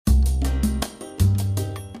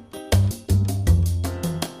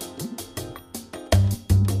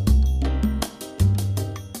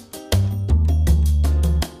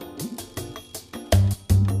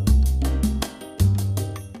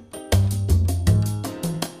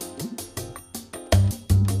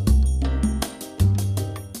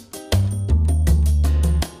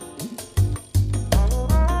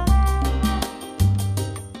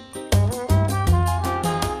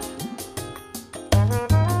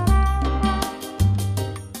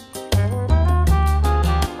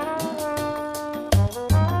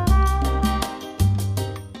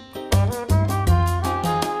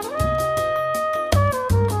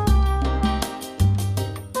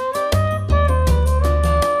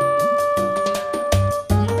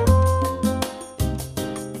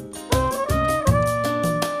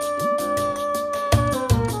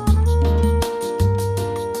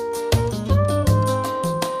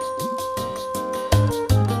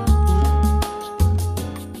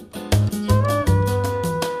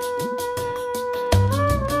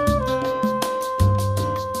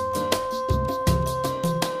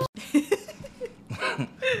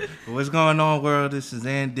What's going on, world? This is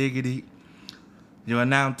Ann Diggity. You are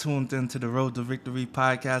now tuned into the Road to Victory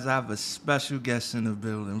podcast. I have a special guest in the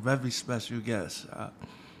building, very special guest.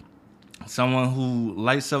 Someone who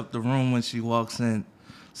lights up the room when she walks in,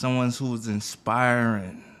 someone who's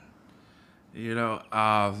inspiring,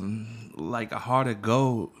 like a heart of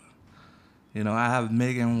gold. I have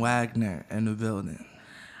Meghan Wagner in the building.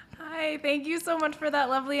 Hi, thank you so much for that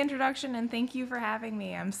lovely introduction, and thank you for having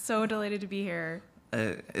me. I'm so delighted to be here.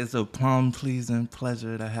 It's a plum-pleasing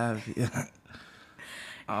pleasure to have you.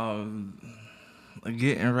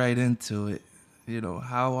 Getting right into it,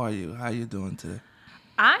 how are you? How you doing today?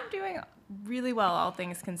 I'm doing really well, all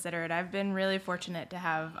things considered. I've been really fortunate to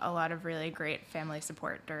have a lot of really great family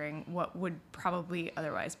support during what would probably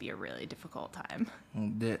otherwise be a really difficult time.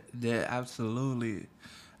 Yeah, absolutely.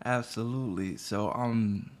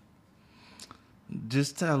 So,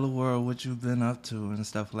 just tell the world what you've been up to and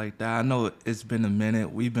stuff like that. I know it's been a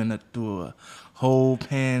minute. We've been through a whole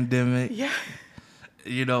pandemic. Yeah.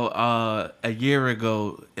 A year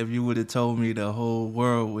ago, if you would have told me the whole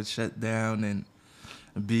world would shut down and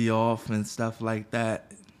be off and stuff like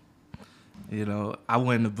that, I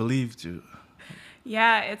wouldn't have believed you.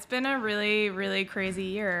 Yeah, it's been a really, really crazy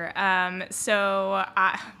year. What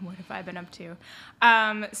have I been up to?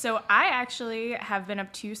 So I actually have been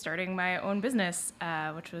up to starting my own business,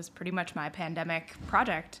 which was pretty much my pandemic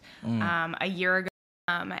project a year ago.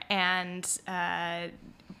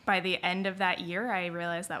 By the end of that year, I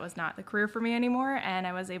realized that was not the career for me anymore, and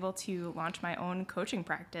I was able to launch my own coaching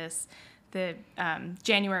practice the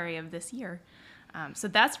January of this year. So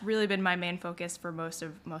that's really been my main focus for most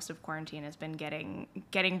of quarantine, has been getting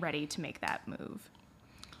ready to make that move.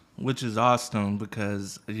 Which is awesome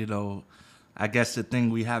because, I guess the thing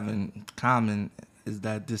we have in common is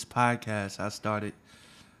that this podcast, I started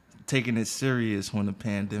taking it serious when the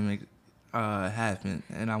pandemic happened.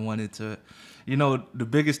 And I wanted to, the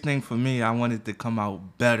biggest thing for me, I wanted to come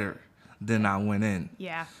out better than I went in.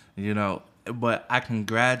 Yeah. But I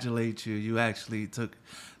congratulate you. You actually took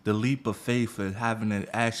the leap of faith of having an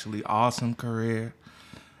actually awesome career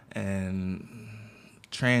and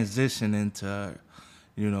transition into,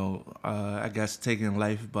 I guess taking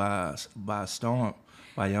life by storm,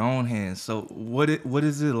 by your own hands. So what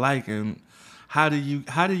is it like, and how do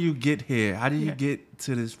you get here? How do you get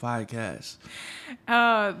to this podcast?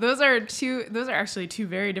 Those are actually two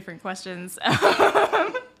very different questions.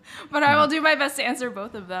 But I will do my best to answer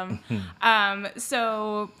both of them.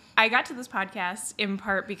 So I got to this podcast in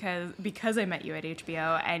part because I met you at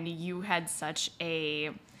HBO, and you had such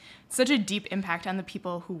a deep impact on the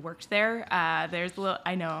people who worked there. I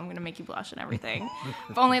know I'm going to make you blush and everything.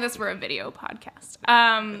 If only this were a video podcast.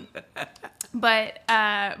 But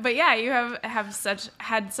yeah, you have had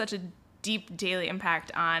such a deep daily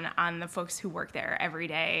impact on the folks who work there every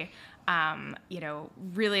day.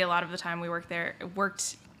 Really a lot of the time I worked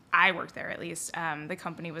there at least. The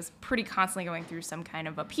company was pretty constantly going through some kind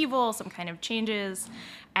of upheaval, some kind of changes,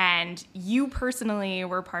 and you personally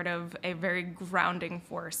were part of a very grounding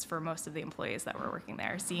force for most of the employees that were working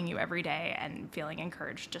there, seeing you every day and feeling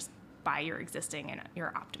encouraged just by your existing and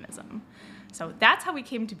your optimism. So that's how we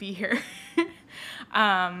came to be here.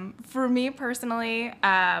 For me personally,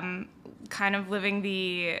 kind of living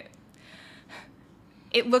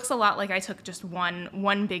it looks a lot like I took just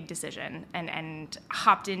one big decision and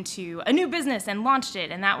hopped into a new business and launched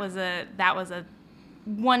it, and that was a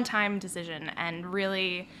one-time decision. And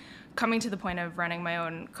really coming to the point of running my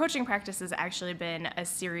own coaching practice has actually been a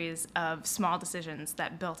series of small decisions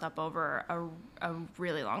that built up over a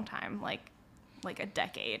really long time, like a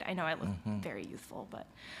decade. I know I look very youthful, but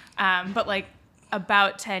like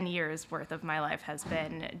about 10 years worth of my life has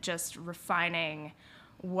been just refining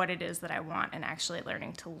what it is that I want and actually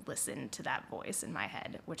learning to listen to that voice in my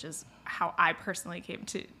head, which is how I personally came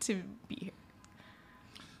to be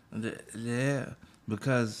here. Yeah,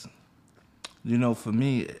 because, for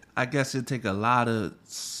me, I guess it take a lot of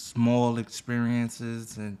small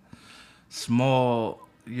experiences and small,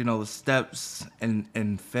 steps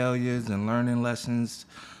and failures and learning lessons.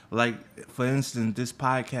 Like, for instance, this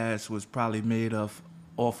podcast was probably made off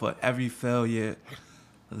of every failure,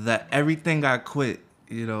 that everything I quit,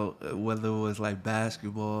 whether it was like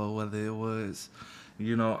basketball, whether it was,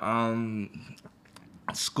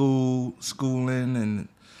 schooling and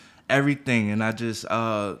everything. And I just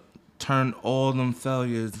turned all them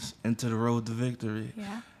failures into the road to victory.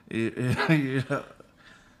 Yeah.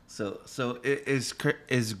 So it's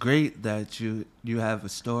great that you have a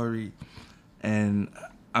story, and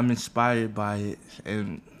I'm inspired by it.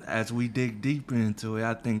 And as we dig deeper into it,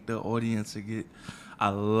 I think the audience will get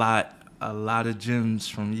a lot of gems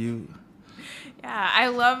from you. Yeah, I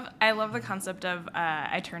love the concept of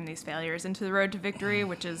I turn these failures into the road to victory,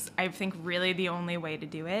 which is I think really the only way to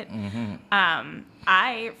do it.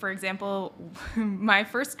 I, for example, my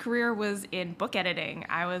first career was in book editing.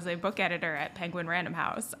 I was a book editor at Penguin Random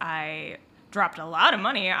House. I dropped a lot of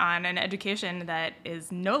money on an education that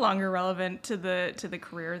is no longer relevant to the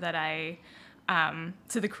career that I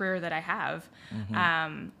have.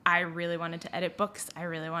 I really wanted to edit books. I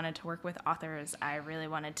really wanted to work with authors. I really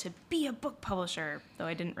wanted to be a book publisher, though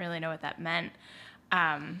I didn't really know what that meant.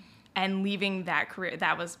 And leaving that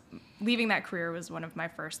career was one of my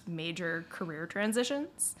first major career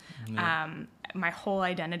transitions. Yeah. My whole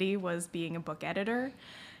identity was being a book editor,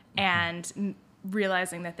 and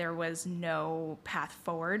realizing that there was no path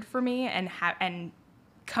forward for me, and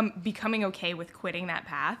becoming okay with quitting that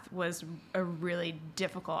path was a really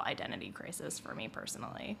difficult identity crisis for me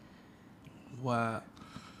personally. Wow.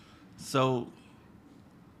 So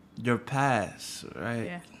your past, right?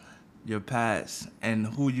 Yeah. Your past and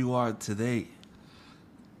who you are today,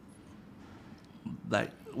 like,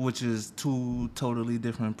 which is two totally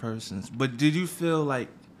different persons. But did you feel like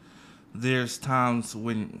there's times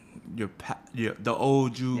when the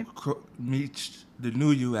old you Yep. meets the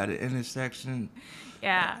new you at an intersection,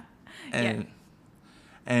 Yeah. and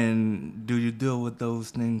and do you deal with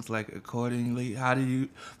those things like accordingly? How do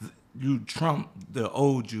you trump the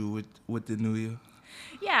old you with the new you?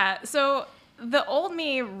 Yeah. So the old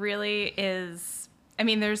me really is, I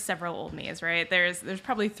mean, there's several old me's, right? There's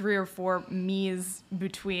probably 3 or 4 me's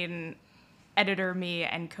between editor me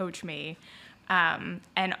and coach me.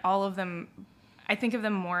 And all of them, I think of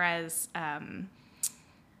them more as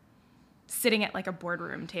sitting at like a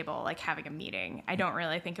boardroom table, like having a meeting. I don't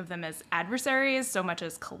really think of them as adversaries so much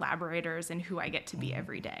as collaborators in who I get to be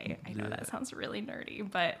every day. I know that sounds really nerdy,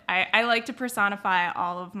 but I like to personify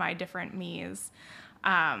all of my different me's.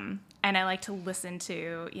 And I like to listen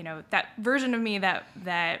to, that version of me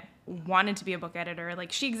that wanted to be a book editor.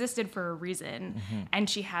 Like, she existed for a reason, and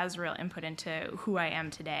she has real input into who I am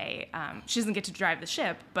today. She doesn't get to drive the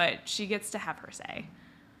ship, but she gets to have her say.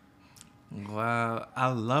 Wow, I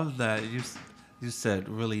love that. You said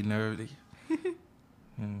really nerdy.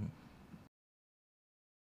 Mm.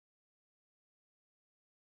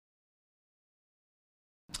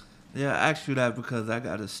 Yeah, I asked you that because I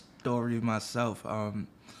got a story myself. I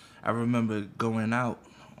remember going out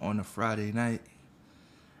on a Friday night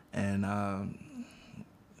and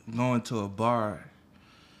going to a bar,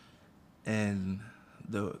 and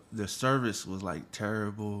the service was like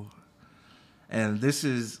terrible. And this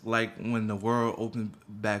is like when the world opened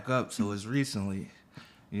back up, so it's recently.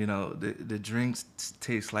 The drinks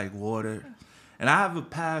taste like water. And I have a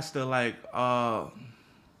past of like, I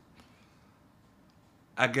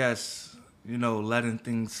guess, letting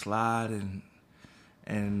things slide,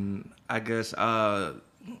 and I guess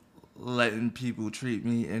letting people treat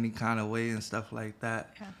me any kind of way and stuff like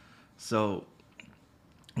that. Yeah. So,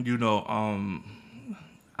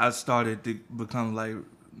 I started to become like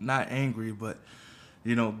not angry, but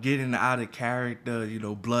getting out of character,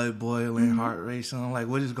 blood boiling, heart racing. I'm like,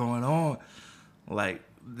 what is going on? Like,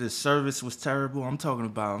 the service was terrible. I'm talking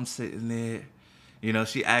about I'm sitting there,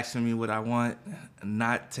 she asking me what I want,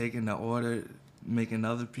 not taking the order, making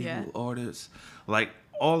other people orders, like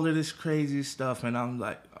all of this crazy stuff. And I'm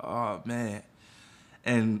like, oh man.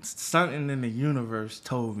 And something in the universe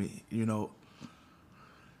told me,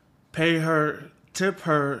 pay her, tip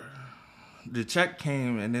her. The check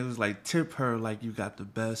came and it was like, tip her like you got the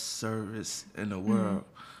best service in the world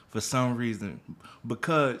for some reason.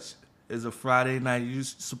 Because it's a Friday night, you're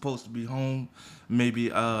supposed to be home, maybe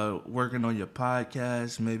working on your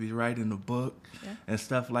podcast, maybe writing a book and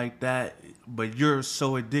stuff like that. But you're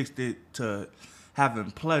so addicted to having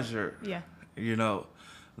pleasure. Yeah.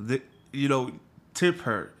 Tip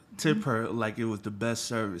her. Tip her like it was the best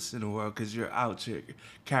service in the world because you're out your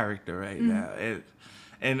character right now.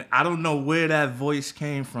 And I don't know where that voice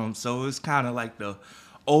came from. So it's kind of like the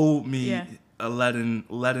old me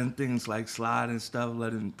letting things like slide and stuff,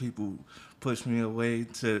 letting people push me away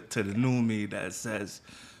to the new me that says,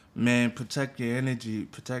 man, protect your energy,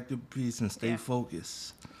 protect your peace, and stay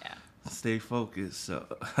focused. Yeah. Stay focused. So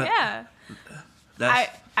Yeah.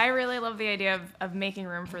 that's I really love the idea of making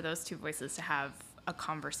room for those two voices to have a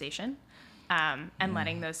conversation, and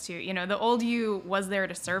letting those two, the old you was there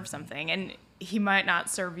to serve something, and he might not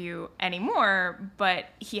serve you anymore, but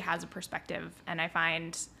he has a perspective. And I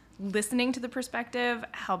find listening to the perspective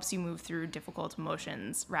helps you move through difficult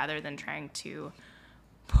emotions rather than trying to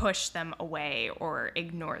push them away or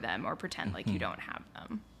ignore them or pretend like you don't have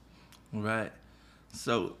them. right.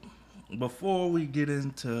 So before we get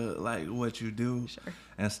into like what you do Sure.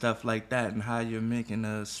 and stuff like that and how you're making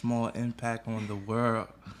a small impact on the world,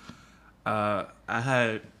 I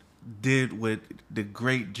had did what the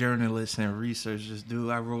great journalists and researchers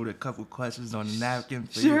do. I wrote a couple questions on a napkin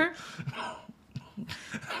for you. Sure.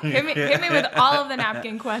 Hit me with all of the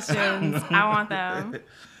napkin questions. I want them.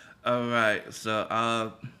 All right.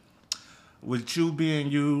 So, with you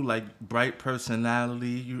being you, like bright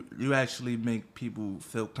personality, you actually make people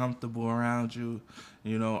feel comfortable around you,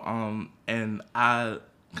 and I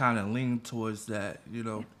kind of lean towards that,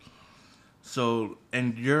 So,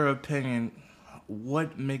 in your opinion,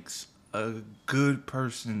 what makes a good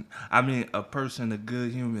person? I mean, a person a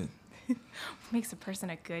good human. Makes a person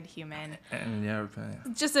a good human. In your opinion,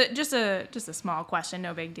 Just a small question,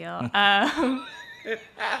 no big deal. No,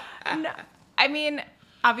 I mean,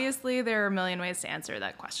 obviously there are a million ways to answer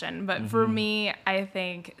that question, but for me, I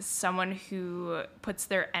think someone who puts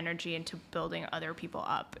their energy into building other people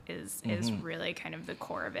up is really kind of the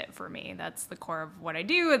core of it for me. That's the core of what I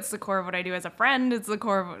do. It's the core of what I do as a friend. It's the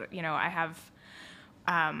core of what, I have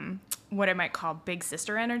what I might call big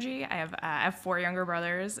sister energy. I have 4 younger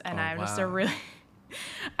brothers, and I'm just a wow. really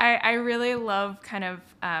I really love kind of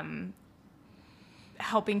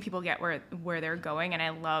helping people get where they're going, and I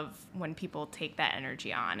love when people take that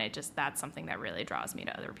energy on. That's something that really draws me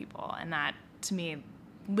to other people, and that to me,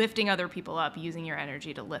 lifting other people up, using your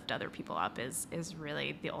energy to lift other people up is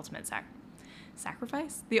really the ultimate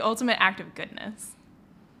sacrifice, the ultimate act of goodness.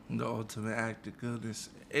 The ultimate act of goodness.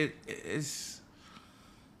 It's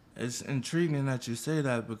intriguing that you say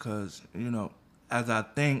that because, as I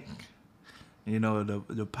think,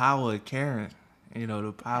 the power of caring,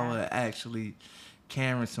 the power of actually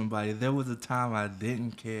caring somebody. There was a time I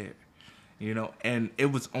didn't care, and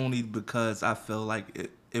it was only because I felt like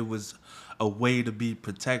it was a way to be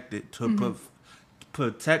protected, to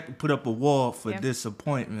put up a wall for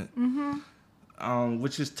disappointment.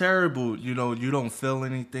 Which is terrible. You don't feel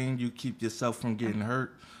anything. You keep yourself from getting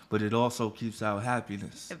hurt, but it also keeps out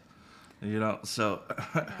happiness. So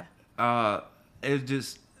it's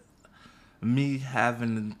just me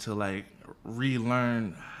having to like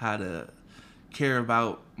relearn how to care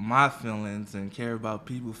about my feelings and care about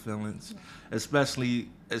people's feelings, especially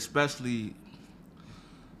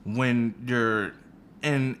when you're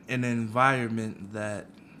in an environment that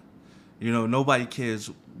nobody cares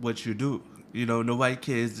what you do. Nobody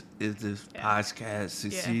cares if this podcast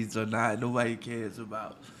succeeds or not. Nobody cares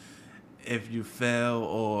about if you fail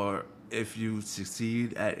or if you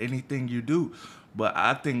succeed at anything you do. But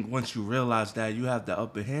I think once you realize that, you have the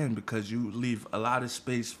upper hand because you leave a lot of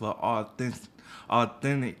space for authentic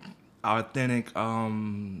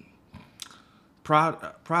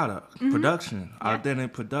production,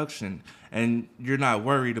 authentic production, and you're not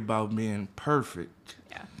worried about being perfect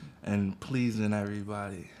and pleasing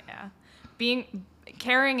everybody.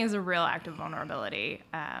 Caring is a real act of vulnerability.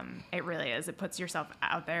 It really is. It puts yourself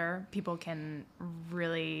out there. People can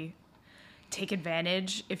really take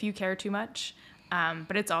advantage if you care too much.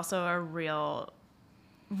 But it's also a real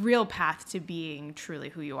path to being truly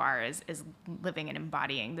who you are is living and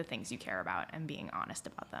embodying the things you care about and being honest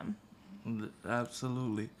about them.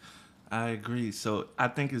 Absolutely. I agree. So I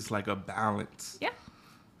think it's like a balance. Yeah.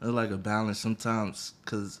 It's like a balance sometimes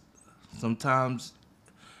because sometimes,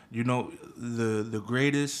 the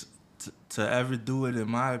greatest to ever do it, in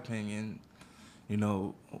my opinion,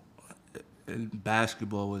 in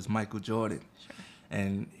basketball was Michael Jordan. Sure.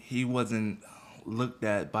 And he wasn't looked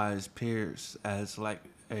at by his peers as like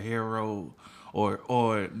a hero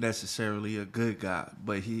or necessarily a good guy,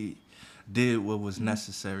 but he did what was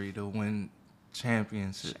necessary to win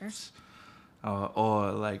championships. Sure.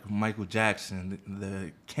 Or like Michael Jackson,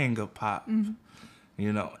 the king of pop,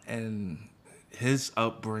 and his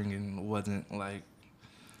upbringing wasn't like,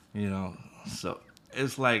 so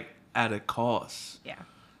it's like at a cost. Yeah.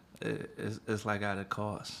 It's like at a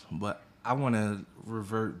cost. But I want to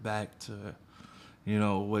revert back to,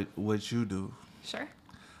 what you do. Sure.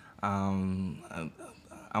 I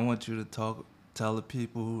want you to tell the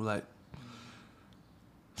people who like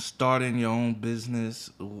starting your own business.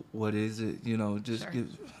 What is it? Just Sure.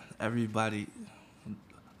 give everybody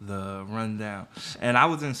the rundown. And I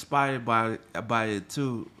was inspired by it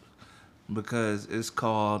too, because it's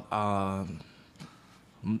called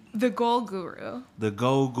The Goal Guru. The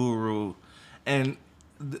Goal Guru, and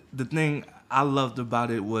the thing I loved about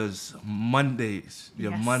it was Mondays.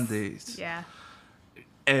 Your Yes. Mondays. Yeah.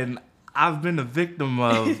 And I've been a victim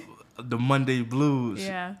of the Monday blues.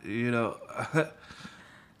 Yeah.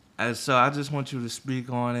 And so I just want you to speak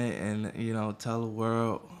on it and, tell the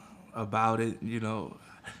world about it,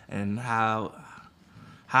 and how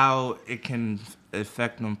how it can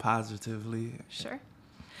affect them positively. Sure.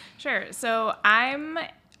 So I'm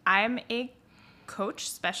a coach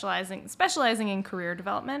specializing in career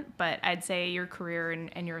development, but I'd say your career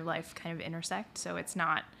and your life kind of intersect. So it's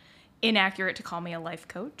not inaccurate to call me a life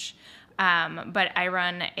coach. But I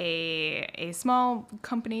run a small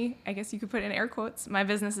company, I guess you could put in air quotes. My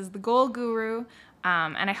business is The Goal Guru,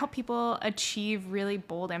 and I help people achieve really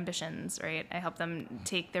bold ambitions, right? I help them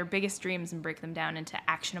take their biggest dreams and break them down into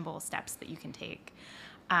actionable steps that you can take.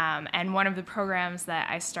 And one of the programs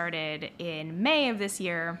that I started in May of this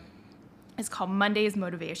year is called Monday's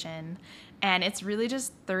Motivation. And it's really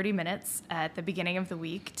just 30 minutes at the beginning of the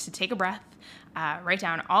week to take a breath, write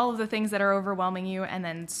down all of the things that are overwhelming you, and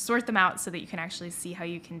then sort them out so that you can actually see how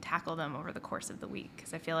you can tackle them over the course of the week.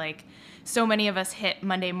 Because I feel like so many of us hit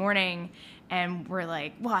Monday morning and we're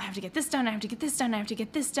like, well, I have to get this done, I have to get this done, I have to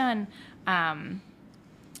get this done. And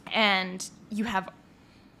you have,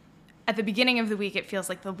 at the beginning of the week, it feels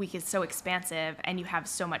like the week is so expansive and you have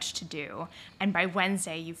so much to do. And by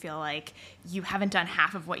Wednesday, you feel like you haven't done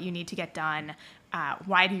half of what you need to get done.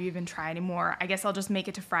 Why do you even try anymore? I guess I'll just make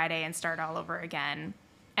it to Friday and start all over again.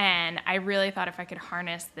 And I really thought if I could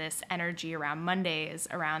harness this energy around Mondays,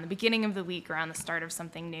 around the beginning of the week, around the start of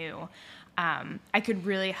something new, I could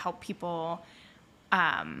really help people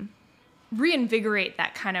reinvigorate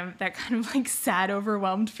that kind of like sad,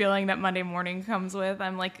 overwhelmed feeling that Monday morning comes with.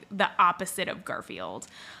 I'm like the opposite of Garfield,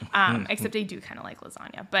 except I do kind of like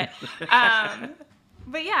lasagna.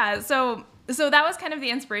 But yeah, so that was kind of the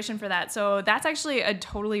inspiration for that. So that's actually a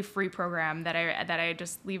totally free program that I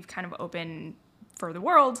just leave kind of open for the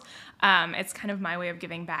world. It's kind of my way of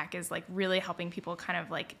giving back, is like really helping people kind of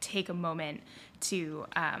like take a moment to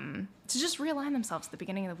just realign themselves at the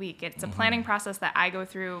beginning of the week. It's a planning process that I go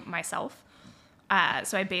through myself.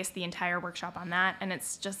 So I base the entire workshop on that, and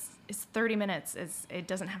it's 30 minutes. It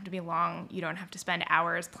doesn't have to be long. You don't have to spend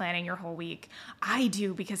hours planning your whole week. I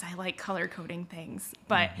do, because I like color coding things,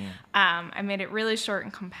 but I made it really short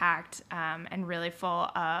and compact, and really full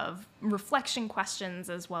of reflection questions,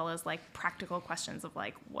 as well as like practical questions of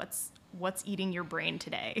like what's eating your brain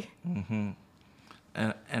today.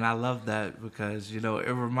 And I love that, because, you know,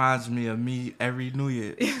 it reminds me of me every New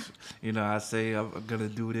Year. You know, I say I'm going to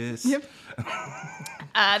do this. Yep.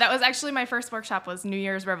 That was actually my first workshop, was New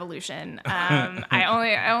Year's Revolution.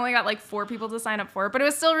 I only got like 4 people to sign up for it, but it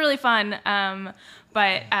was still really fun.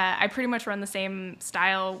 But I pretty much run the same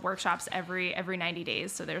style workshops every 90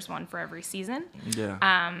 days. So there's one for every season.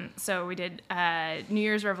 Yeah. So we did New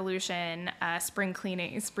Year's Revolution, spring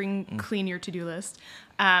clean your to-do list.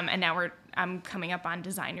 And now I'm coming up on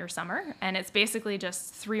Design Your Summer. And it's basically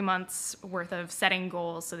just 3 months worth of setting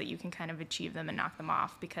goals so that you can kind of achieve them and knock them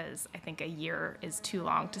off, because I think a year is too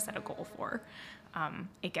long to set a goal for.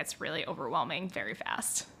 It gets really overwhelming very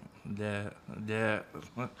fast. Yeah.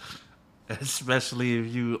 Especially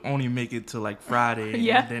if you only make it to like Friday,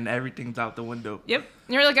 Yeah. and then everything's out the window. Yep.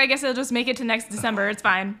 And you're like, I guess I'll just make it to next December. It's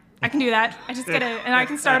fine. I can do that. I just get it, and I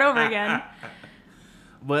can start over again.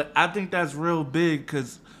 But I think that's real big,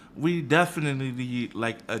 because we definitely need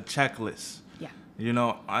like a checklist. Yeah. You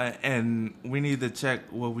know, and we need to check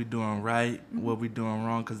what we're doing right, what we're doing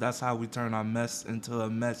wrong, because that's how we turn our mess into a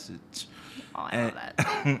message. Oh, I love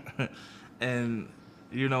that. And,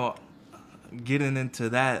 you know, getting into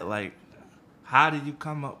that, like, how did you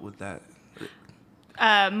come up with that?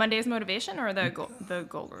 Monday's Motivation, or the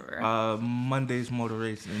Goal Guru? Monday's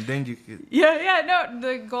Motivation. And then you could... No,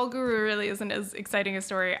 the Goal Guru really isn't as exciting a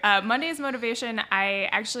story. Monday's Motivation, I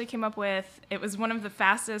actually came up with. It was one of the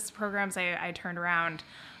fastest programs I turned around.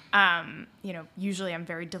 You know, usually I'm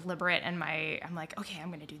very deliberate, and I'm like, okay, I'm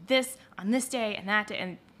going to do this on this day and that day,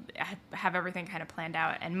 and I have everything kind of planned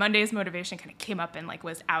out. And Monday's Motivation kind of came up and like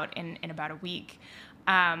was out in about a week.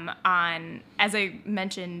 As I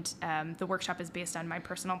mentioned, the workshop is based on my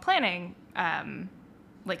personal planning,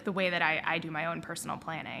 like the way that I do my own personal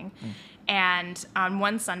planning. And on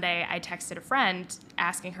one Sunday, I texted a friend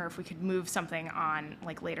asking her if we could move something on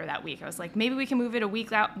like later that week. I was like, maybe we can move it a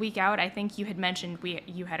week out. I think you had mentioned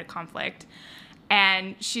you had a conflict.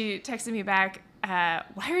 And she texted me back,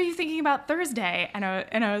 why are you thinking about Thursday? And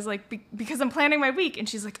I was like, because I'm planning my week. And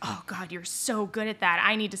she's like, oh God, you're so good at that.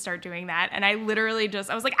 I need to start doing that. And I literally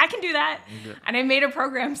I was like, I can do that. Yeah. And I made a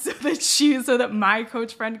program so that my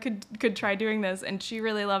coach friend could try doing this. And she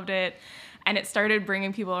really loved it. And it started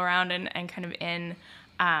bringing people around and kind of in.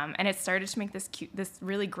 And it started to make this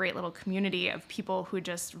really great little community of people who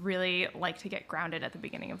just really like to get grounded at the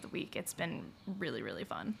beginning of the week. It's been really, really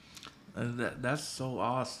fun. That's so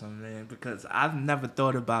awesome, man, because I've never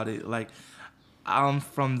thought about it. Like, I'm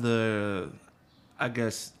from the I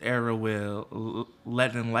guess, era where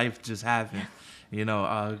letting life just happen.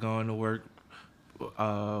 Going to work,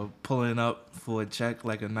 pulling up for a check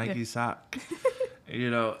like a Nike sock.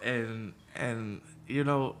 Not even,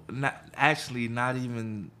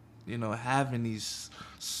 having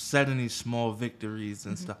setting these small victories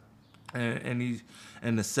and stuff, and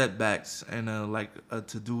the setbacks and like a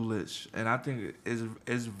to-do list. And I think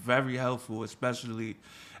it's very helpful, especially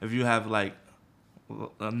if you have like,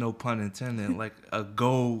 no pun intended, like a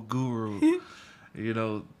goal guru,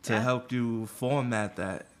 to help you format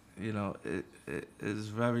that. It is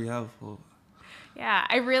very helpful. Yeah,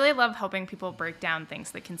 I really love helping people break down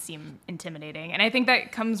things that can seem intimidating. And I think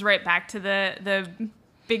that comes right back to the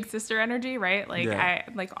big sister energy, right? Like, I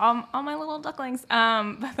like all my little ducklings.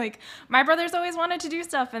 But like my brothers always wanted to do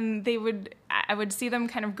stuff, and I would see them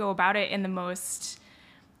kind of go about it in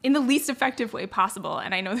the least effective way possible.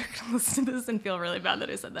 And I know they're going to listen to this and feel really bad that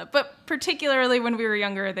I said that. But particularly when we were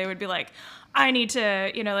younger, they would be like, I need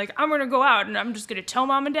to, like, I'm going to go out and I'm just going to tell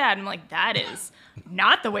mom and dad. And I'm like, that is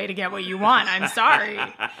not the way to get what you want. I'm sorry.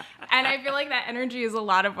 And I feel like that energy is a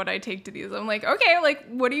lot of what I take to these. I'm like, okay, like,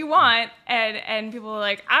 what do you want? And people are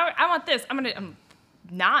like, I want this.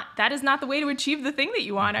 That is not the way to achieve the thing that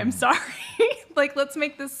you want. I'm sorry. Like, let's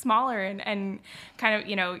make this smaller and kind of,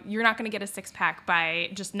 you're not going to get a 6-pack by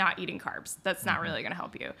just not eating carbs. That's not really going to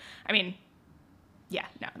help you. I mean, yeah,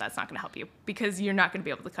 no, that's not going to help you because you're not going to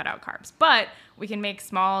be able to cut out carbs. But we can make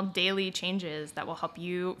small daily changes that will help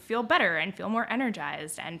you feel better and feel more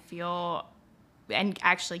energized and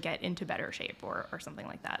actually get into better shape or something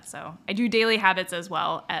like that. So I do daily habits as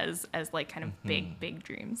well as like kind of big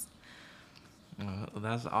dreams.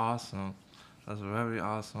 That's awesome. That's very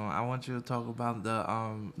awesome. I want you to talk about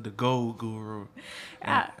the goal guru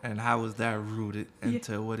and how was that rooted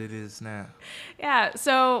into what it is now. Yeah.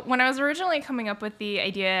 So when I was originally coming up with the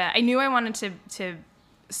idea, I knew I wanted to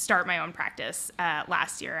start my own practice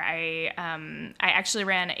last year. I actually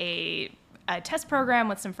ran a test program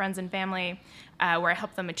with some friends and family where I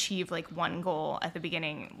helped them achieve like one goal at the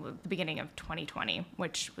beginning of 2020,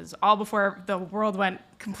 which was all before the world went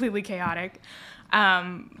completely chaotic.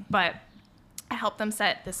 But I helped them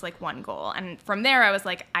set this like one goal. And from there I was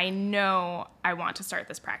like, I know I want to start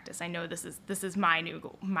this practice. I know this is my new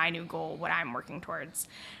goal, what I'm working towards.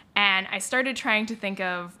 And I started trying to think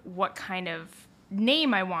of what kind of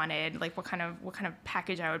name I wanted, like what kind of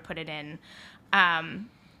package I would put it in.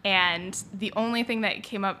 And the only thing that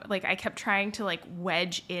came up, like I kept trying to like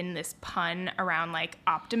wedge in this pun around like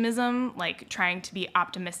optimism, like trying to be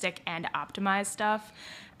optimistic and optimize stuff.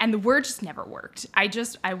 And the word just never worked.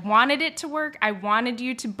 I wanted it to work. I wanted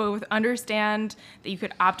you to both understand that you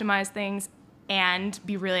could optimize things and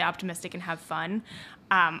be really optimistic and have fun.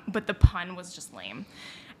 But the pun was just lame.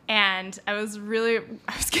 And I was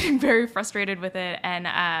getting very frustrated with it. And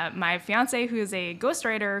my fiance, who is a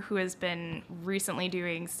ghostwriter, who has been recently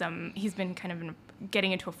he's been kind of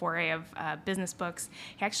getting into a foray of business books.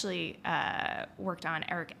 He actually worked on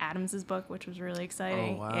Eric Adams's book, which was really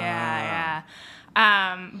exciting. Oh, wow. Yeah.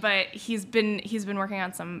 But he's been working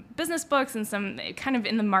on some business books and some kind of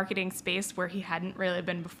in the marketing space where he hadn't really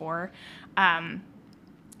been before.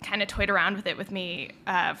 Kind of toyed around with it with me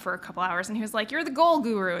for a couple hours, and he was like, "You're the goal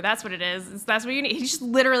guru. That's what it is. That's what you need." He just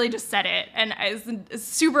literally just said it, and it's a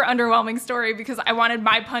super underwhelming story because I wanted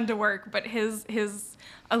my pun to work, but his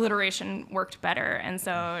alliteration worked better, and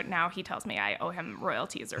so now he tells me I owe him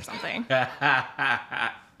royalties or something.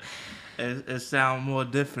 It sounds more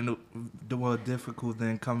difficult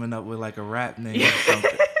than coming up with like a rap name or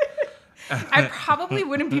something. I probably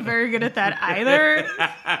wouldn't be very good at that either,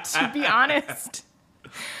 to be honest.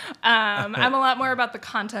 I'm a lot more about the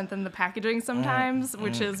content than the packaging sometimes,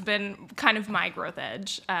 which has been kind of my growth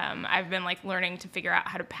edge. I've been like learning to figure out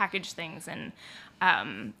how to package things and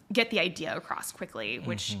get the idea across quickly,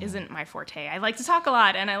 which isn't my forte. I like to talk a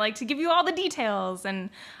lot and I like to give you all the details, and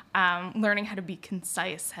learning how to be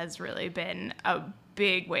concise has really been a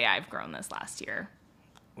big way I've grown this last year.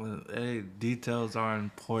 Well, hey, details are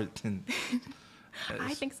important.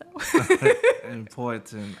 I think so.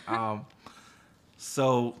 Important.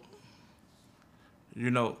 So,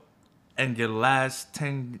 in the last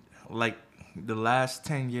 10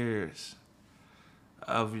 years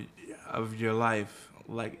of your life,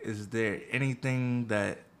 like, is there anything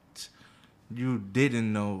that you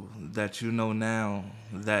didn't know that you know now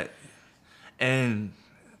and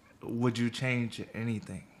would you change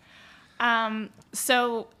anything?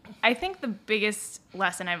 So I think the biggest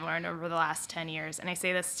lesson I've learned over the last 10 years, and I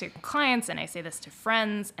say this to clients and I say this to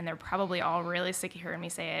friends, and they're probably all really sick of hearing me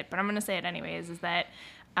say it, but I'm going to say it anyways, is that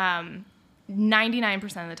 99%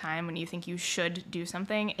 of the time when you think you should do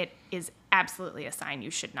something, it is absolutely a sign you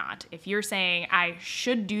should not. If you're saying, I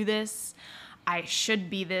should do this, I should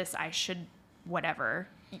be this, I should whatever,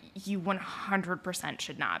 you 100%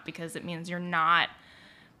 should not, because it means you're not,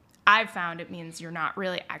 I've found it means you're not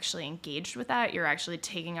really actually engaged with that. You're actually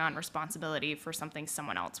taking on responsibility for something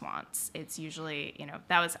someone else wants. It's usually,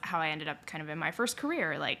 that was how I ended up kind of in my first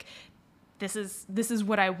career. Like, this is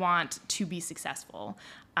what I want to be successful.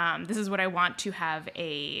 This is what I want to have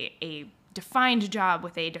a defined job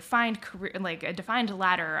with a defined career, like a defined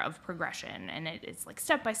ladder of progression. And it's like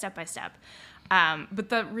step by step by step. But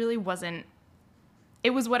that really wasn't, it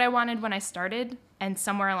was what I wanted when I started. And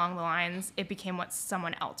somewhere along the lines, it became what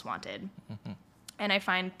someone else wanted. Mm-hmm. And I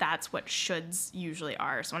find that's what shoulds usually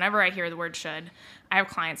are. So whenever I hear the word should, I have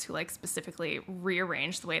clients who like specifically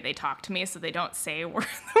rearrange the way they talk to me so they don't say the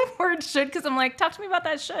word should, because I'm like, talk to me about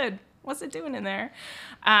that should. What's it doing in there?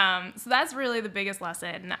 So that's really the biggest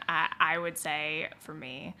lesson, I would say, for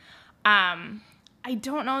me. I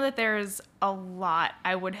don't know that there's a lot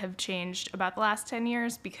I would have changed about the last 10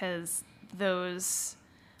 years, because those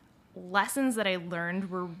lessons that I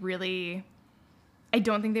learned were really... I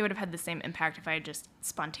don't think they would have had the same impact if I had just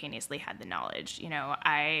spontaneously had the knowledge.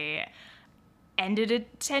 I ended a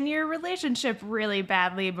 10-year relationship really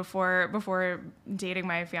badly before dating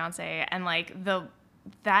my fiance, and like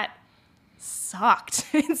that sucked.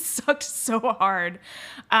 It sucked so hard.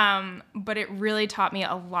 But it really taught me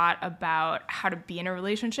a lot about how to be in a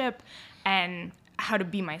relationship and how to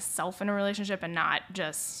be myself in a relationship, and not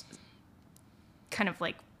just kind of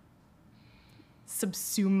like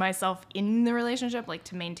subsume myself in the relationship, like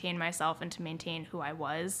to maintain myself and to maintain who I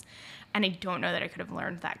was. And I don't know that I could have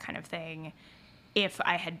learned that kind of thing if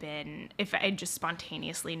I had just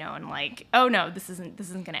spontaneously known, like, oh no, this isn't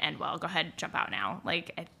going to end well. Go ahead, jump out now.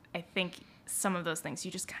 Like, I think some of those things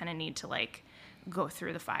you just kind of need to like go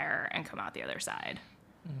through the fire and come out the other side.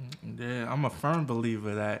 Yeah, I'm a firm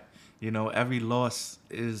believer that, every loss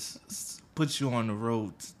puts you on the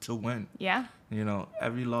road to win. Yeah.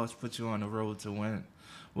 Every loss puts you on the road to win.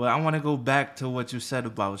 Well, I want to go back to what you said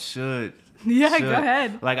about should. Yeah, go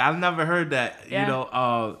ahead. Like, I've never heard that.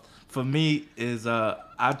 Yeah. For me is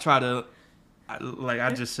I try to, like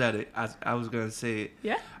I just said it. I was gonna say it.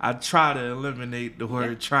 Yeah. I try to eliminate the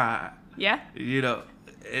word try. Yeah.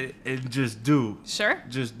 And just do. Sure.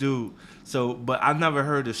 Just do. So, but I never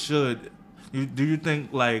heard of should. Do you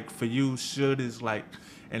think, like, for you, should is like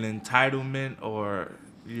an entitlement, or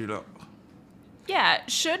Yeah,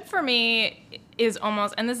 should for me is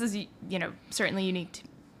almost, and this is, certainly unique to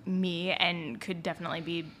me and could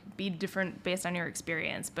definitely be different based on your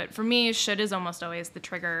experience. But for me, should is almost always the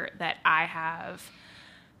trigger that I have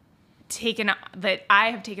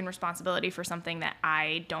taken responsibility for something that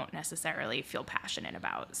I don't necessarily feel passionate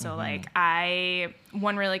about. So like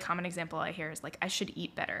one really common example I hear is like, I should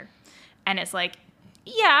eat better. And it's like,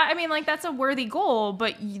 yeah, I mean, like, that's a worthy goal,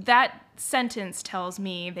 but that sentence tells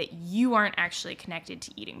me that you aren't actually connected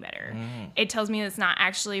to eating better. It tells me it's not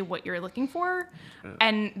actually what you're looking for,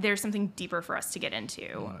 and there's something deeper for us to get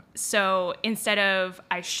into. So instead of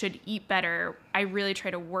I should eat better, I really try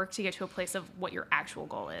to work to get to a place of what your actual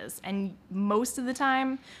goal is. And most of the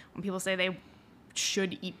time, when people say they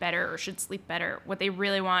should eat better or should sleep better, what they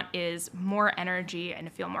really want is more energy and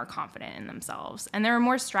to feel more confident in themselves. And there are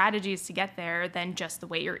more strategies to get there than just the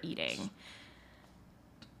way you're eating.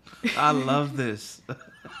 I love this.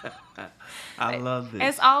 I love this.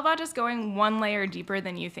 It's all about just going one layer deeper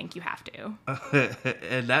than you think you have to.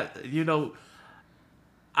 And that,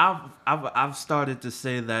 I've started to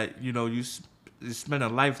say that, you spend a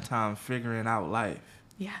lifetime figuring out life.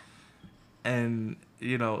 Yeah. And,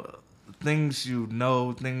 things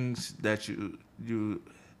things that you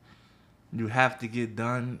have to get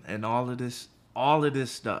done, and all of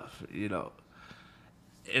this stuff,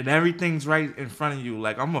 and everything's right in front of you.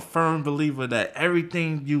 Like, I'm a firm believer that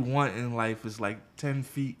everything you want in life is like 10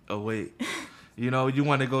 feet away. You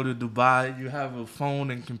want to go to Dubai, you have a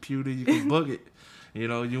phone and computer, you can book it. You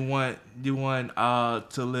want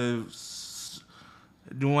to live,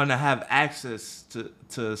 you want to have access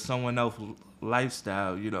to someone else's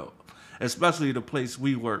lifestyle, especially the place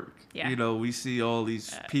we work. Yeah. We see all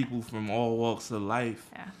these people from all walks of life.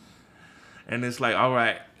 Yeah. And it's like, all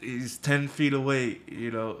right, he's 10 feet away.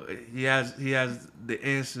 He has the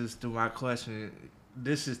answers to my question.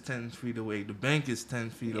 This is 10 feet away. The bank is 10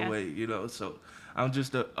 feet away. So I'm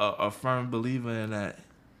just a firm believer in that.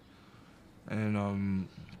 And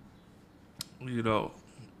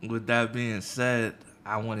with that being said,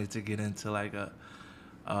 I wanted to get into like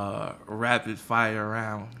a rapid fire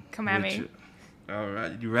round. Come at me. All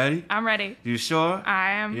right, you ready? I'm ready. You sure?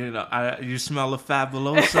 I am. You know, you smell a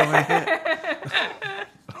fabuloso in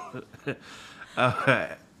here. All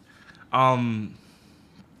right.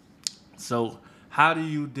 So how do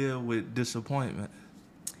you deal with disappointment?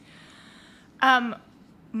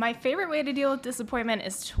 My favorite way to deal with disappointment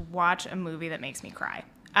is to watch a movie that makes me cry.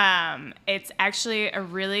 It's actually a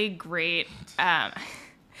really great. I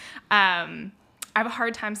have a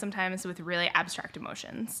hard time sometimes with really abstract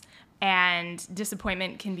emotions, and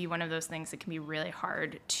disappointment can be one of those things that can be really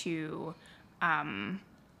hard to. Can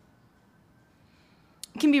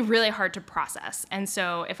be really hard to process. And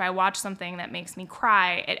so if I watch something that makes me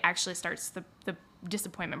cry, it actually starts the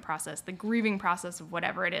disappointment process, the grieving process of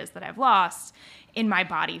whatever it is that I've lost in my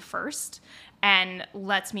body first, and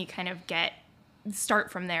lets me kind of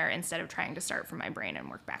start from there instead of trying to start from my brain and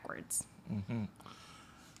work backwards. Mm-hmm.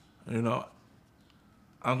 You know,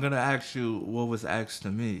 I'm going to ask you what was asked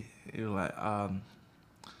to me. You're like,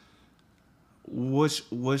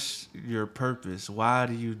 what's your purpose? Why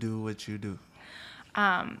do you do what you do?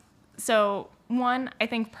 So one, I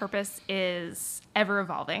think purpose is ever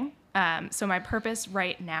evolving. So my purpose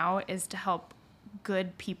right now is to help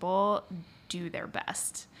good people do their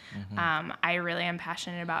best. Mm-hmm. I really am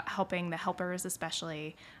passionate about helping the helpers,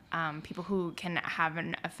 especially people who can have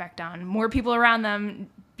an effect on more people around them,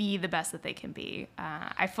 be the best that they can be.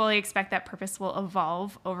 I fully expect that purpose will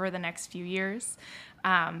evolve over the next few years,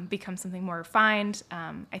 become something more refined.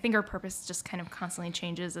 I think our purpose just kind of constantly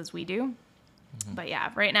changes as we do. Mm-hmm. But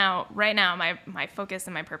yeah, right now, my focus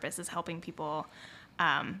and my purpose is helping people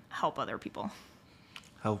help other people.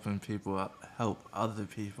 Helping people help other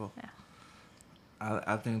people. Yeah.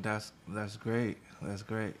 I think that's great. That's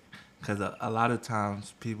great. Because a lot of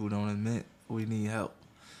times people don't admit we need help.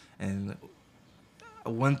 And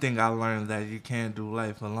one thing I learned that you can't do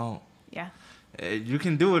life alone. Yeah. You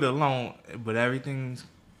can do it alone, but everything's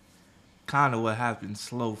kind of what happens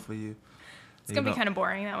slow for you. It's going to be kind of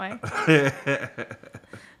boring that way.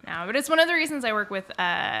 No, but it's one of the reasons I work with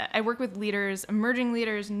leaders, emerging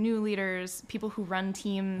leaders, new leaders, people who run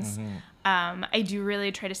teams. Mm-hmm. I do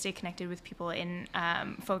really try to stay connected with people in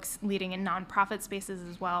folks leading in nonprofit spaces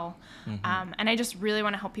as well. Mm-hmm. And I just really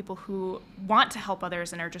want to help people who want to help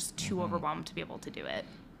others and are just too mm-hmm. overwhelmed to be able to do it.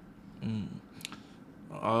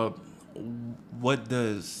 What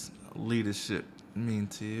does leadership mean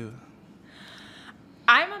to you?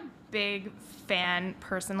 I'm a big fan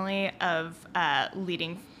personally of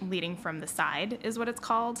leading from the side is what it's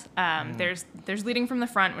called. There's leading from the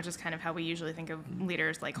front, which is kind of how we usually think of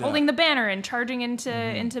leaders, like holding the banner and charging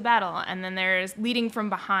into battle. And then there's leading from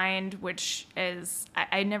behind, which is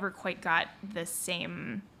I never quite got the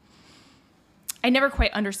same. I never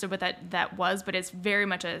quite understood what that was, but it's very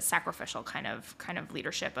much a sacrificial kind of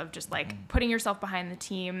leadership of just like putting yourself behind the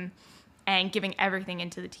team and giving everything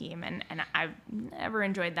into the team, and I've never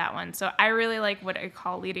enjoyed that one. So I really like what I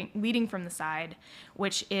call leading from the side,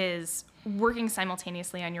 which is working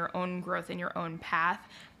simultaneously on your own growth and your own path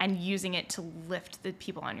and using it to lift the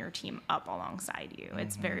people on your team up alongside you. Mm-hmm.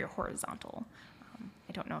 It's very horizontal.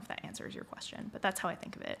 I don't know if that answers your question, but that's how I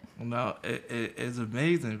think of it. No, it's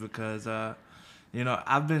amazing because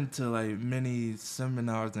I've been to like many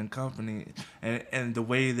seminars and companies, and the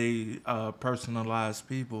way they personalize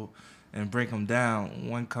people and break them down.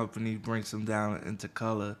 One company breaks them down into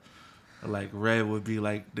color. Like red would be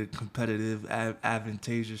like the competitive,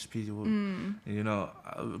 advantageous people.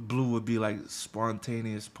 Blue would be like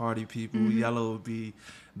spontaneous party people. Mm-hmm. Yellow would be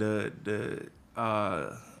the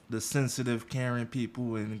sensitive, caring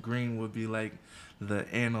people, and green would be like the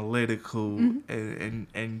analytical mm-hmm.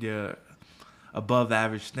 and your above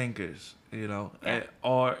average thinkers. Yeah.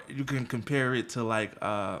 Or you can compare it to like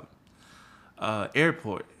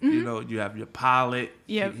airport. Mm-hmm. You have your pilot.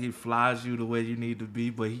 Yep. He flies you the way you need to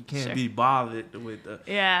be, but he can't be bothered with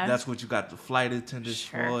that's what you got the flight attendants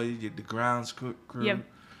for, the ground crew, yep.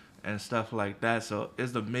 and stuff like that. So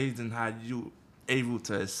it's amazing how you able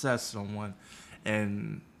to assess someone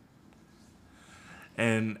and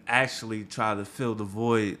actually try to fill the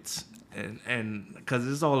voids, and because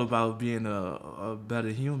it's all about being a better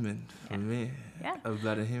human for me. Yeah. A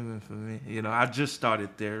better human for me. I just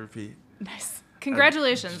started therapy. Nice.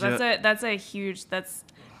 Congratulations. That's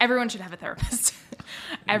everyone should have a therapist.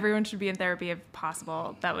 Everyone should be in therapy if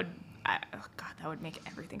possible. That would make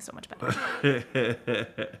everything so much better.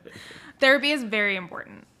 Therapy is very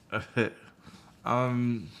important.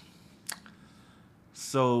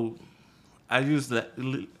 So I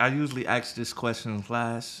usually ask this question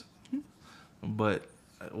last, but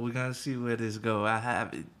we're gonna see where this go. I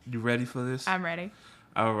have it. You ready for this? I'm ready.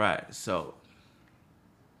 All right. So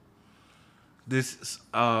this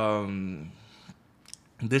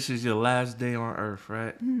this is your last day on Earth,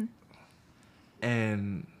 right? Mm-hmm.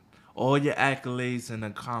 And all your accolades and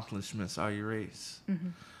accomplishments are erased. Mm-hmm.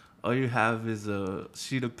 All you have is a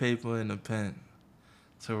sheet of paper and a pen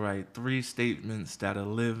to write 3 statements that'll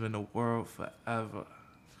live in the world forever.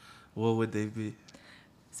 What would they be?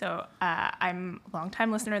 So I'm a long-time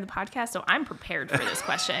listener of the podcast, so I'm prepared for this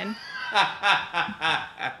question.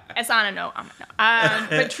 It's on a no.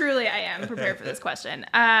 But truly, I am prepared for this question.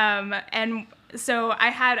 And so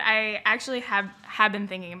I actually have been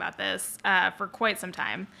thinking about this for quite some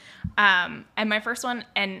time. And my first one,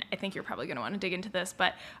 and I think you're probably going to want to dig into this,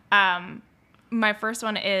 but my first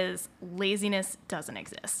one is laziness doesn't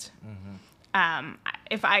exist. Mm-hmm.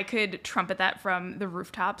 If I could trumpet that from the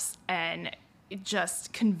rooftops and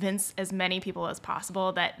just convince as many people as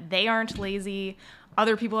possible that they aren't lazy,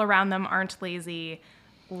 other people around them aren't lazy,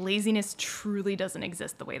 laziness truly doesn't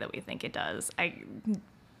exist the way that we think it does.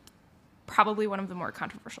 Probably one of the more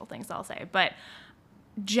controversial things I'll say, but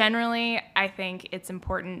generally I think it's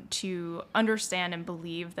important to understand and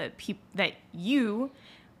believe that people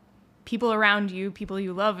around you, people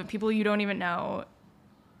you love, and people you don't even know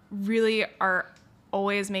really are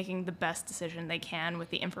always making the best decision they can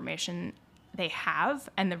with the information they have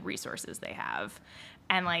and the resources they have.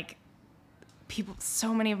 And like people,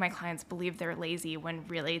 so many of my clients believe they're lazy when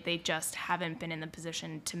really they just haven't been in the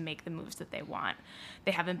position to make the moves that they want.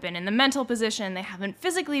 They haven't been in the mental position. They haven't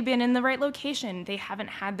physically been in the right location. They haven't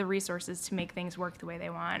had the resources to make things work the way they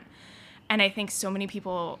want. And I think so many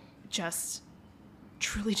people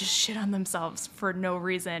truly just shit on themselves for no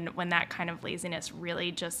reason when that kind of laziness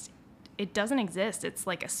really just, it doesn't exist. It's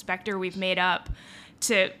like a specter we've made up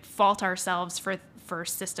to fault ourselves for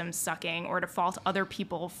systems sucking or to fault other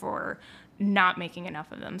people for not making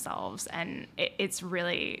enough of themselves. And it's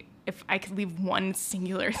really, if I could leave one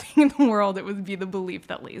singular thing in the world, it would be the belief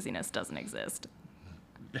that laziness doesn't exist.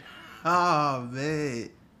 Oh, man.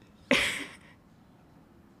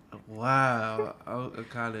 Wow. I'm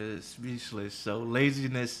kind of speechless. So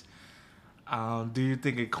laziness, do you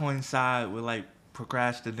think it coincides with like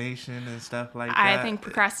procrastination and stuff like that? I think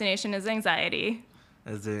procrastination is anxiety.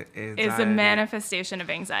 Is it anxiety? Is a manifestation of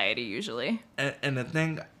anxiety usually. And the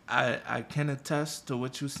thing I can attest to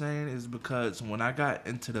what you're saying is because when I got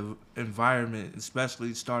into the environment,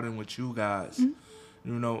 especially starting with you guys, mm-hmm.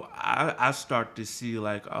 you know, I start to see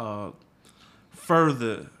like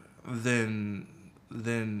further than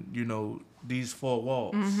you know these 4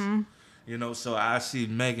 walls. Mm-hmm. You know, so I see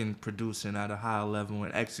Meghan producing at a high level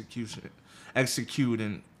and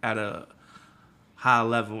executing at a high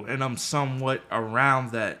level, and I'm somewhat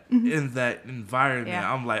around that mm-hmm. in that environment.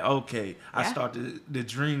 Yeah. I'm like, okay, the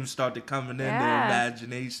dreams started coming in, the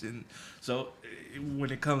imagination. So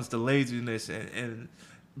when it comes to laziness and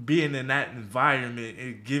being in that environment,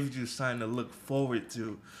 it gives you something to look forward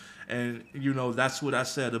to. And, you know, that's what I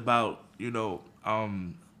said about, you know,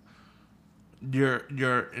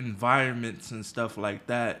 your environments and stuff like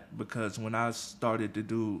that, because when I started to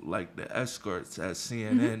do like the escorts at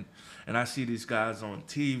CNN mm-hmm. and I see these guys on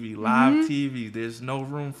TV, live mm-hmm. TV, there's no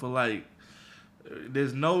room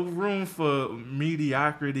for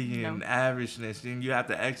mediocrity and averageness, and you have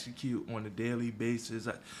to execute on a daily basis.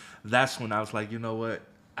 That's when I was like, you know what,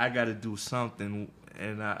 I got to do something,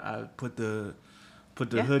 and I put the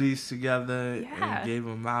hoodies together and gave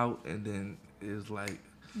them out, and then it was like,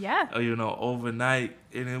 you know, overnight,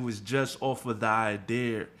 and it was just off of the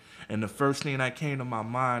idea. And the first thing that came to my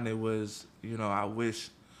mind, it was, you know, I wish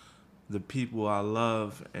the people I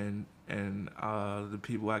love and the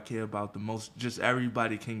people I care about the most, just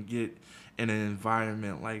everybody can get in an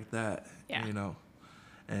environment like that, you know,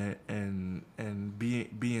 and be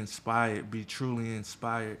inspired, be truly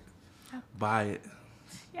inspired by it.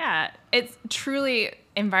 Yeah, it's truly,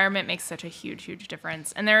 environment makes such a huge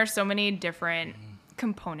difference, and there are so many different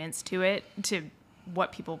components to it, to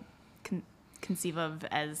what people conceive of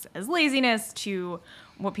as laziness, to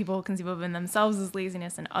what people conceive of in themselves as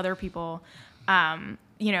laziness, and other people.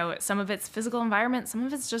 You know, some of it's physical environment, some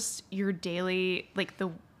of it's just your daily, like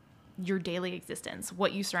your daily existence,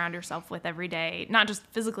 what you surround yourself with every day, not just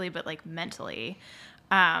physically, but like mentally.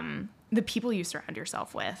 The people you surround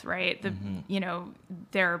yourself with, right? You know,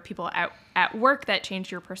 there are people at work that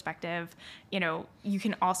change your perspective. You know, you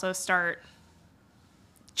can also start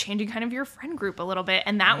changing kind of your friend group a little bit,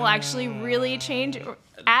 and that will actually really change,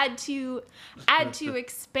 add to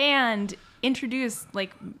expand, introduce,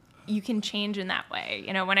 like, you can change in that way.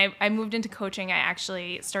 You know, when I moved into coaching, I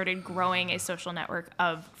actually started growing a social network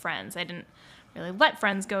of friends. I didn't really let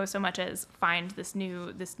friends go so much as find this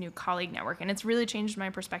new colleague network, and it's really changed my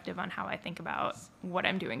perspective on how I think about what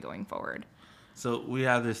I'm doing going forward. So we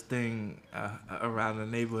have this thing around the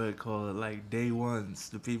neighborhood called like day ones,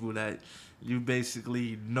 the people that you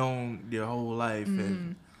basically known your whole life,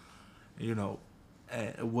 and you know,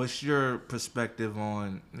 what's your perspective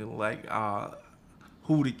on like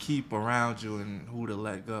who to keep around you and who to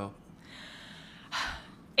let go?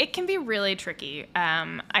 It can be really tricky.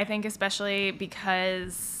 I think especially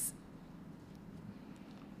because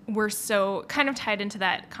we're so kind of tied into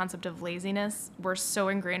that concept of laziness. We're so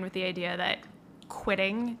ingrained with the idea that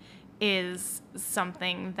quitting is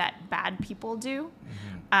something that bad people do.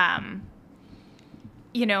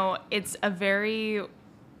 You know, it's a very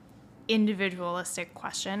individualistic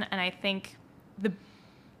question, and I think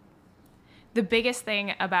the biggest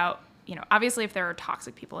thing about, you know, obviously if there are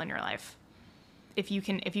toxic people in your life, if you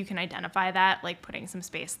can identify that, like putting some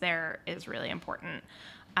space there is really important.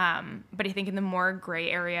 But I think in the more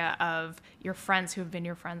gray area of your friends who have been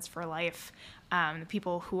your friends for life, the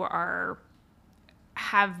people who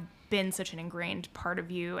have been such an ingrained part of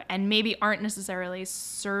you and maybe aren't necessarily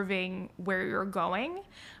serving where you're going,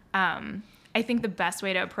 I think the best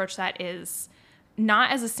way to approach that is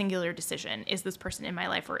not as a singular decision. Is this person in my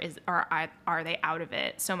life, or are they out of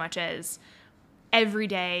it? So much as every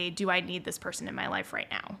day, do I need this person in my life right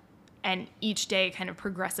now? And each day kind of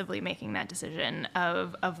progressively making that decision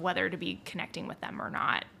of whether to be connecting with them or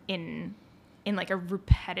not in like a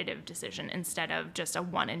repetitive decision instead of just a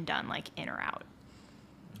one and done, like in or out.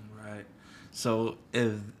 Right. So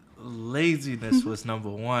if laziness was number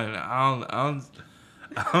one, I'm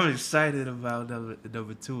excited about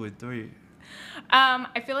number 2 and 3.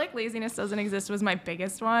 I feel like laziness doesn't exist was my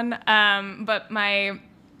biggest one. But my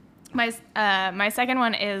second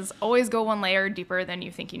one is always go one layer deeper than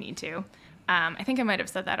you think you need to. I think I might have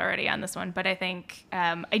said that already on this one, but I think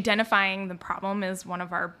identifying the problem is one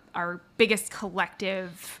of our biggest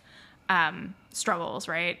collective struggles,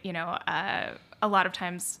 right? You know, a lot of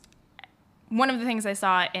times, one of the things I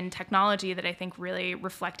saw in technology that I think really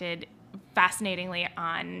reflected fascinatingly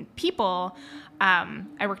on people,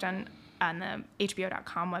 I worked on the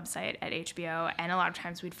HBO.com website at HBO, and a lot of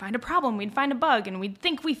times we'd find a problem, we'd find a bug, and we'd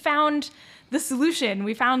think we found the solution,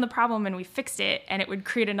 we found the problem, and we fixed it, and it would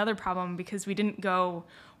create another problem because we didn't go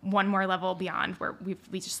one more level beyond where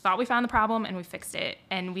we just thought we found the problem and we fixed it,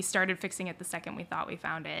 and we started fixing it the second we thought we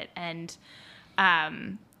found it. And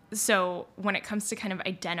so when it comes to kind of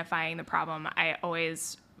identifying the problem, I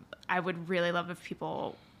would really love if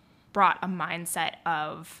people brought a mindset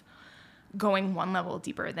of going one level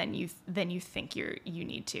deeper than you think you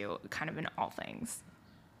need to, kind of in all things.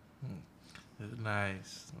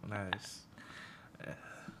 Nice.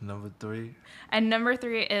 Number 3. And number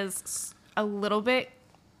 3 is a little bit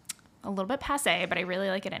passé, but I really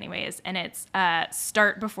like it anyways. And it's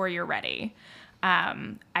start before you're ready.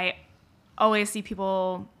 I always see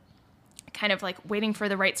people kind of like waiting for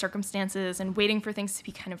the right circumstances and waiting for things to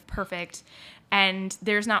be kind of perfect. And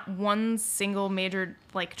there's not one single major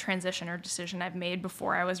like transition or decision I've made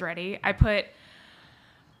before I was ready. I put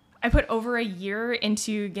over a year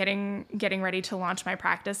into getting ready to launch my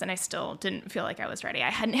practice, and I still didn't feel like I was ready. I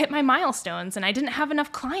hadn't hit my milestones, and I didn't have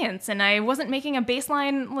enough clients, and I wasn't making a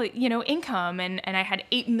baseline, you know, income, and I had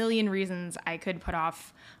 8 million reasons I could put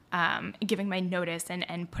off giving my notice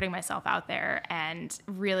and putting myself out there. And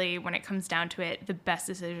really, when it comes down to it, the best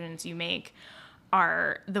decisions you make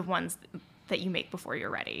are the ones that you make before you're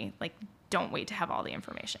ready. Like, don't wait to have all the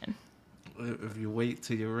information. If you wait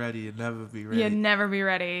till you're ready, you'll never be ready. You'll never be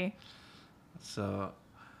ready. So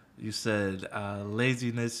you said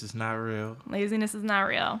laziness is not real. Laziness is not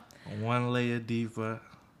real. One layer deeper.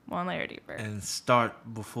 One layer deeper. And start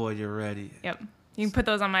before you're ready. Yep. You can put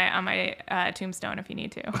those on my tombstone if you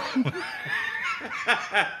need to.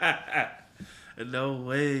 No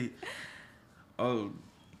way. Oh,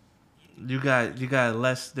 you got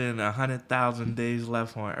less than 100,000 days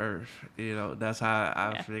left on Earth. You know, that's how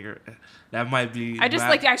I figure. That might be. I just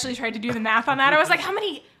like actually tried to do the math on that. I was like, how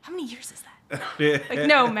many years is that? Like,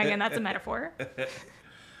 no, Megan, that's a metaphor.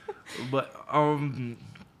 But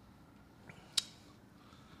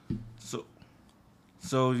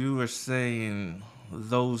so you were saying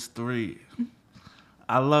those 3.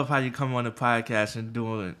 I love how you come on the podcast and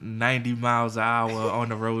doing 90 miles an hour on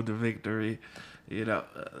the road to victory. You know,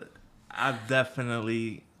 I've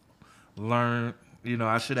definitely learned. You know,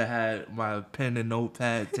 I should have had my pen and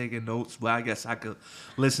notepad taking notes, but I guess I could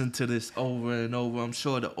listen to this over and over. I'm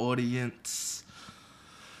sure the audience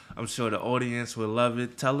I'm sure the audience will love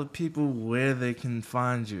it. Tell the people where they can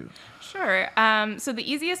find you. Sure. So the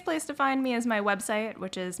easiest place to find me is my website,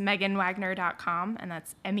 which is meghanwagner.com, and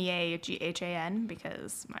that's MEAGHAN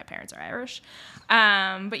because my parents are Irish.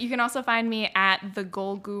 But you can also find me at the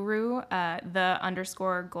Goal Guru, _goal_guru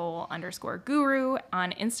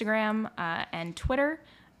on Instagram and Twitter,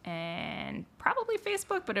 and probably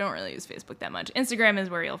Facebook, but I don't really use Facebook that much. Instagram is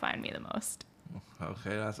where you'll find me the most.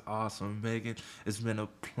 Okay, that's awesome, Megan. It's been a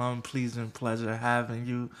pleasing pleasure having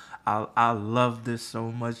you. I love this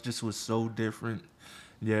so much. This was so different.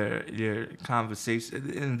 Your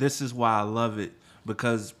conversation, and this is why I love it,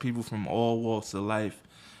 because people from all walks of life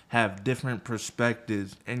have different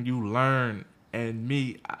perspectives, and you learn. And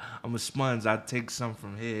me, I'm a sponge. I take some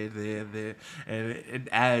from here, there, and it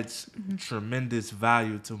adds tremendous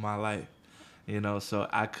value to my life. So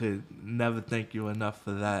I could never thank you enough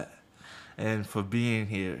for that and for being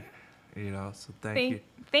here, so thank you.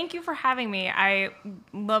 Thank you for having me. I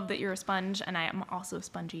love that you're a sponge, and I am also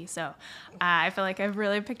spongy, so I feel like I've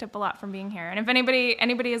really picked up a lot from being here. And if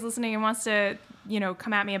anybody is listening and wants to,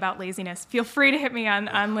 come at me about laziness, feel free to hit me on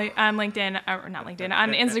LinkedIn, or not LinkedIn,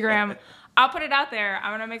 on Instagram. I'll put it out there.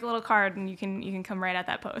 I'm gonna make a little card, and you can come right at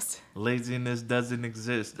that post. Laziness doesn't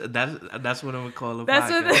exist. That's what I would call a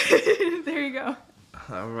podcast. There you go.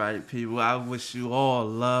 All right, people. I wish you all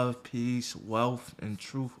love, peace, wealth, and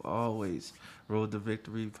truth always. Road to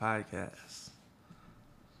Victory podcast.